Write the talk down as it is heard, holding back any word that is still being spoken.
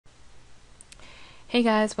Hey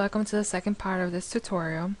guys, welcome to the second part of this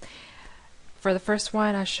tutorial. For the first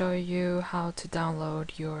one, I show you how to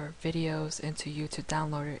download your videos into YouTube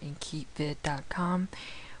Downloader in keepvid.com.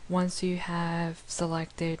 Once you have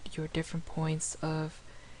selected your different points of,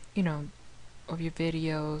 of your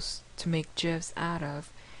videos to make GIFs out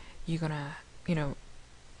of, you're gonna,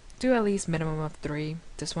 do at least minimum of 3.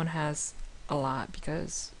 This one has a lot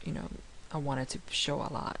because, I wanted to show a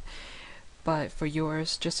lot. But for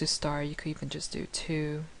yours, just to start, you could even just do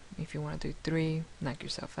 2. If you want to do 3, knock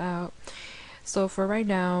yourself out. So for right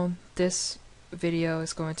now, this video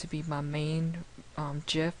is going to be my main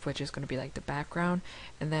GIF, which is going to be like the background,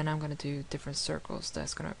 and then I'm going to do different circles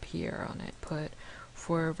that's going to appear on it. Put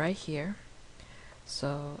for right here.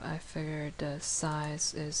 So I figured the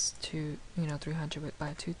size is 300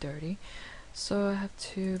 by 230. So I have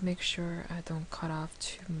to make sure I don't cut off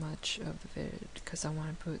too much of the vid because I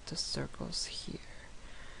want to put the circles here.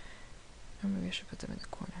 Or maybe I should put them in the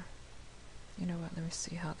corner. You know what, let me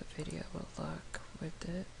see how the video will look with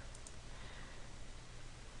it.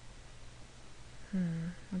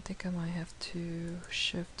 I think I might have to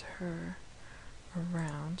shift her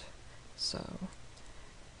around. So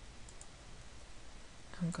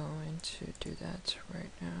I'm going to do that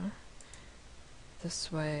right now.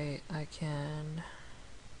 This way I can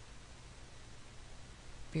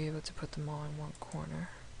be able to put them all in one corner.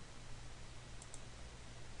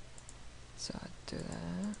 So I do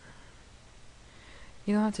that.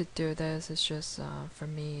 You don't have to do this, it's just for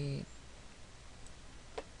me.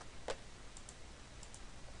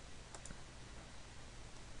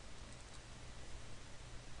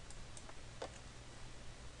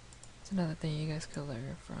 It's another thing you guys could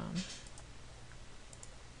learn from.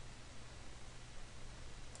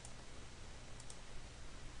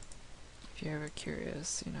 If you're ever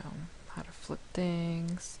curious, how to flip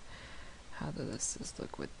things, how does this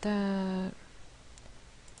look with that.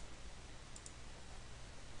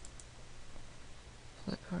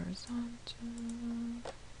 Flip horizontal.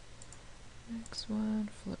 Next one,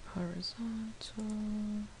 flip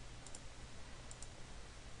horizontal.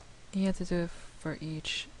 You have to do it for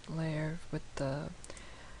each layer with the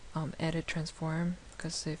edit transform,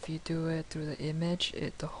 because if you do it through the image,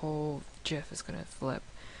 the whole GIF is gonna flip.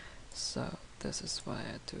 So this is why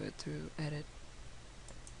I do it through edit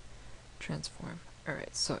transform.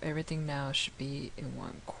 Alright, so everything now should be in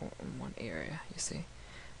one area, you see,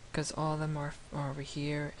 because all of them are over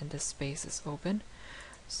here and this space is open,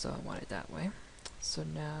 so I want it that way. So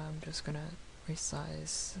now I'm just gonna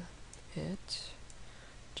resize it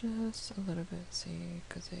just a little bit, see,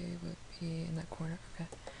 because they would be in that corner. Okay,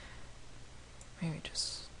 maybe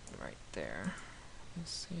just right there.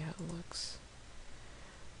 Let's see how it looks.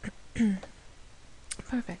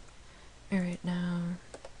 Perfect. Alright, now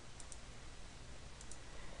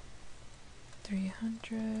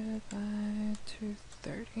 300 by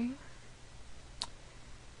 230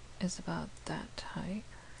 is about that height.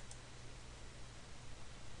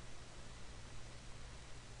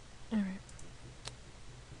 Alright.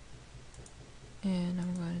 And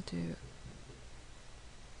I'm going to do,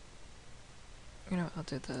 I'll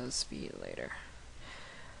do the speed later.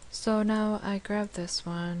 So now I grab this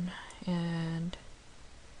one and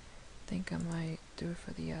think I might do it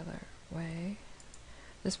for the other way.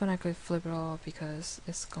 This one I could flip it all because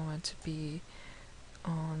it's going to be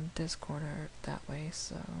on this corner that way,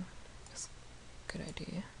 so it's a good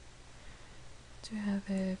idea to have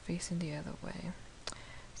it facing the other way.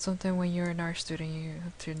 Something when you're an art student, you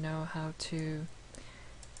have to know how to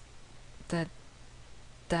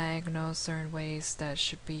diagnose certain ways that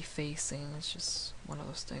should be facing. It's just one of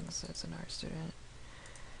those things as an art student.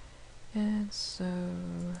 And so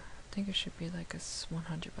I think it should be like a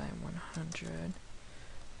 100 by 100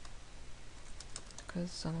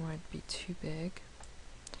 because otherwise it'd be too big.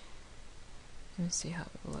 Let me see how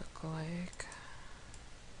it would look like.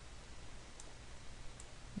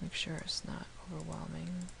 Make sure it's not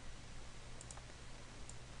overwhelming.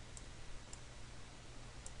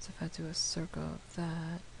 So if I do a circle of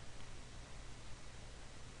that,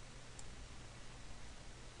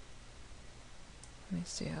 let me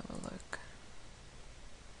see how it will look.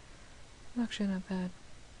 It's actually not bad.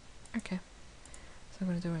 Okay, so I'm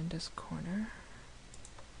going to do it in this corner.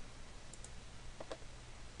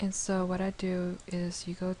 And so what I do is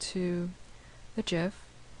you go to the GIF,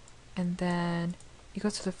 and then you go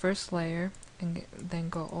to the first layer, and then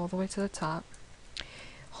go all the way to the top.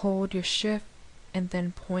 Hold your shift and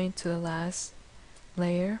then point to the last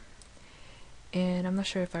layer. And I'm not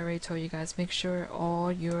sure if I already told you guys, make sure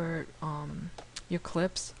all your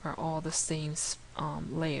clips are all the same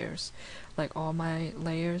layers. Like all my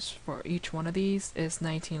layers for each one of these is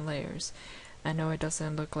 19 layers. I know it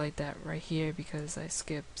doesn't look like that right here because I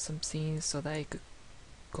skipped some scenes so that it could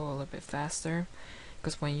go a little bit faster,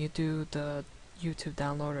 because when you do the YouTube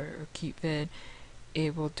downloader or keep vid,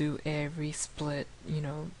 it will do every split, you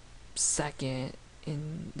know, second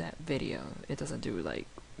in that video. It doesn't do like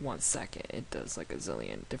 1 second, it does like a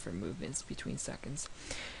zillion different movements between seconds.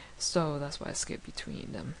 So that's why I skip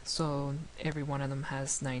between them. So every one of them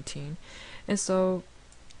has 19. And so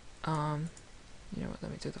you know what,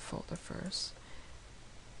 let me do the folder first.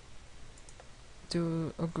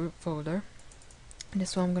 Do a group folder. And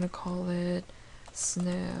this one I'm gonna call it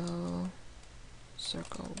Snail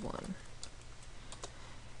Circle 1.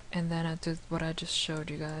 And then I do what I just showed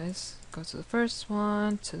you guys. Go to the first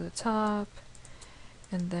one, to the top,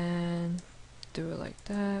 and then do it like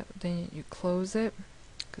that. Then you close it,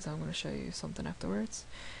 because I'm gonna show you something afterwards.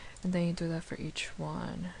 And then you do that for each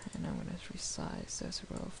one. And I'm gonna resize this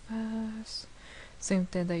real fast. Same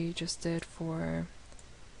thing that you just did for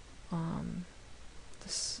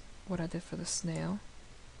this, what I did for the snail.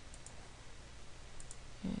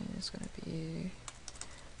 And it's gonna be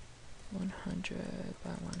 100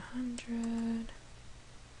 by 100.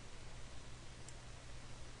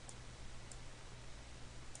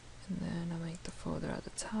 And then I make the folder at the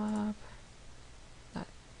top. Not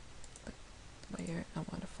the layer, I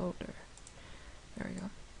want a folder. There we go.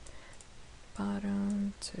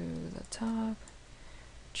 Bottom to the top.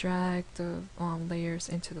 Drag the layers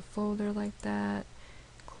into the folder like that.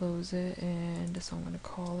 Close it, and this one I'm going to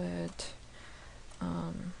call it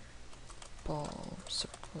Ball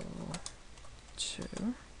Circle 2.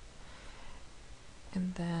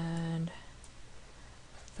 And then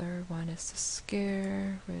the third one is the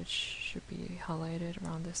scare, which should be highlighted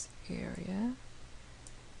around this area.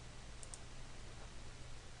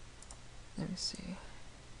 Let me see.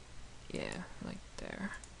 Yeah, like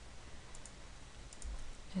there.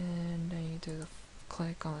 And then you do the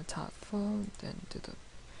click on the top fold, then do the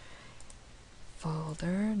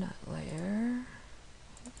folder, not layer.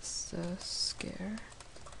 It's the scare.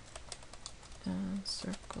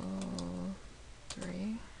 Circle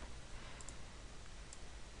 3.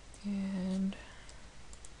 And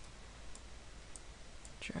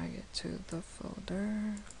drag it to the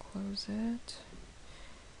folder, close it,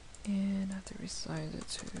 and I have to resize it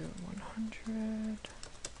to 100.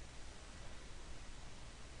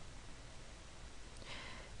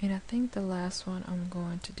 And I think the last one I'm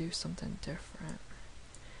going to do something different.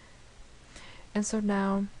 And so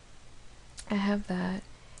now I have that,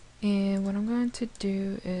 and what I'm going to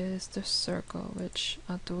do is the circle, which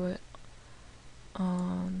I'll do it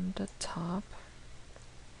on the top,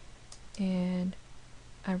 and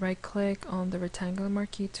I right click on the rectangular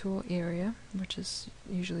marquee tool area, which is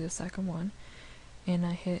usually the second one, and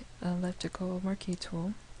I hit elliptical marquee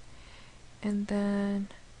tool, and then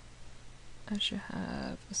I should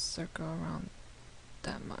have a circle around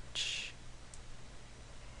that much.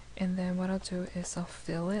 And then what I'll do is I'll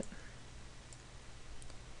fill it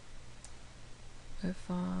with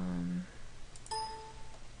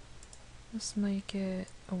let's make it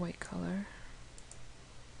a white color.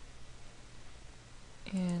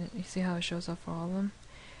 And you see how it shows up for all of them.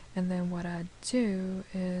 And then what I do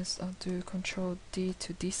is I'll do Control D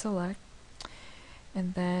to deselect,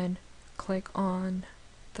 and then click on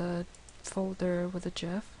the folder with the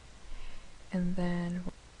GIF, and then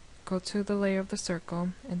go to the layer of the circle,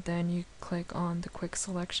 and then you click on the quick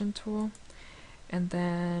selection tool, and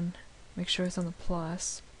then make sure it's on the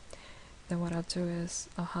plus. Then what I'll do is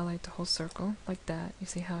I'll highlight the whole circle like that. You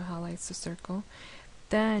see how it highlights the circle.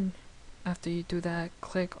 Then after you do that,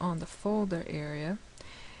 click on the folder area,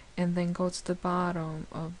 and then go to the bottom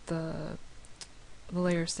of the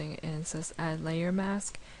layers thing, and it says add layer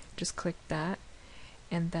mask. Just click that,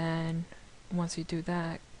 and then once you do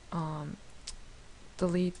that,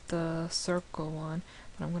 delete the circle one,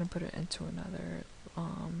 but I'm going to put it into another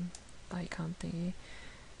icon thingy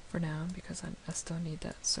for now because I still need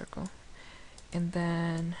that circle. And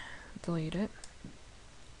then delete it.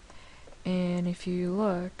 And if you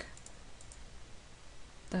look,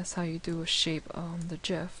 that's how you do a shape on the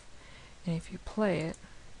GIF. And if you play it,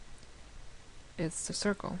 it's the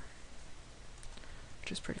circle,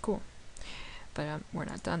 which is pretty cool. But we're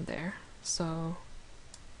not done there. So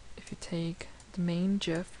if you take the main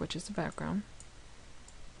GIF, which is the background,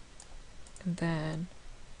 and then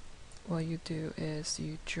what you do is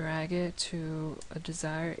you drag it to a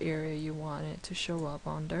desired area you want it to show up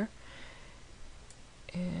under,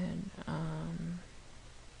 and I'm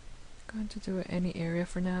going to do it any area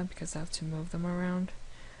for now because I have to move them around.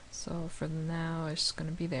 So for now it's just going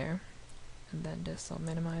to be there, and then this I'll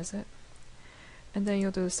minimize it, and then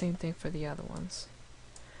you'll do the same thing for the other ones.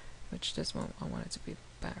 which this one I want it to be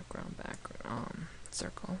background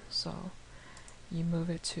circle. So you move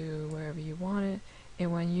it to wherever you want it,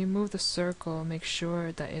 and when you move the circle, make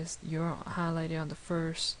sure that you're highlighted on the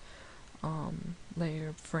first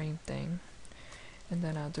layer frame thing, and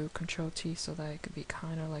then I'll do Control T so that it could be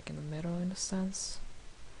kind of like in the middle in a sense.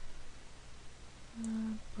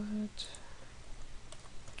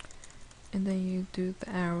 And then you do the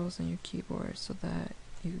arrows on your keyboard so that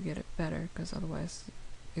you get it better, because otherwise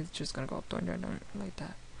it's just gonna go up like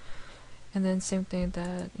that. And then same thing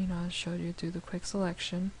that I showed you, do the quick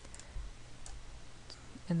selection,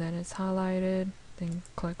 and then it's highlighted, then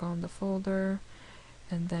click on the folder,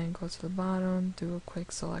 and then go to the bottom, do a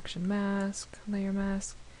quick selection mask, layer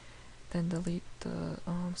mask, then delete the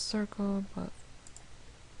circle, but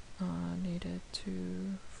needed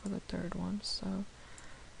to for the third one, so I'm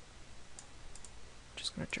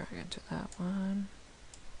just gonna drag it to that one,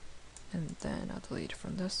 and then I'll delete it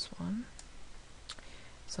from this one.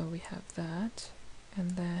 So we have that,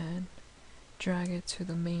 and then drag it to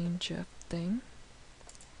the main GIF thing,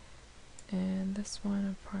 and this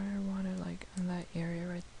one I probably want it like in that area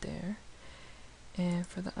right there. And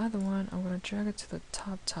for the other one, I'm gonna drag it to the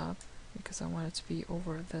top because I want it to be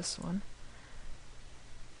over this one.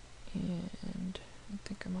 And I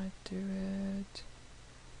think I might do it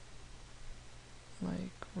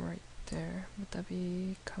like right there. Would that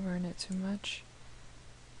be covering it too much?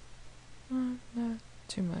 Not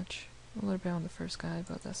too much. A little bit on the first guy,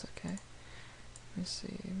 but that's okay. Let me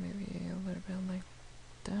see, maybe a little bit like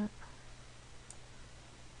that.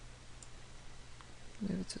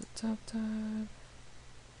 Move it to the top.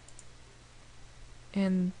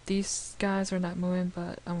 And these guys are not moving,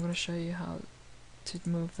 but I'm going to show you how to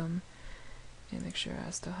move them and make sure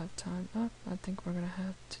I still have time. Oh, I think we're going to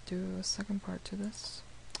have to do a second part to this.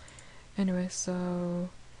 Anyway, so,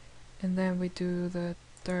 and then we do the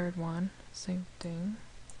third one, same thing.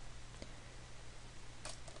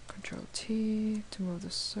 Control T to move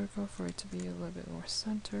the circle for it to be a little bit more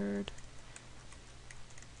centered.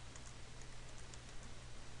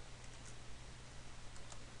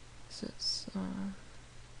 This is a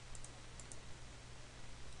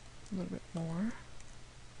little bit more.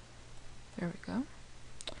 There we go.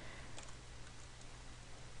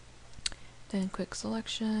 Then quick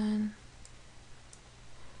selection,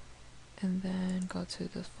 and then go to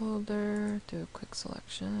the folder, do a quick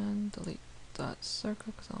selection, delete that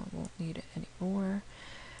circle because I won't need it anymore,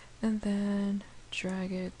 and then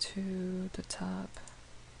drag it to the top,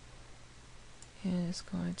 and it's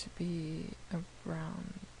going to be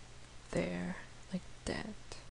around there like that.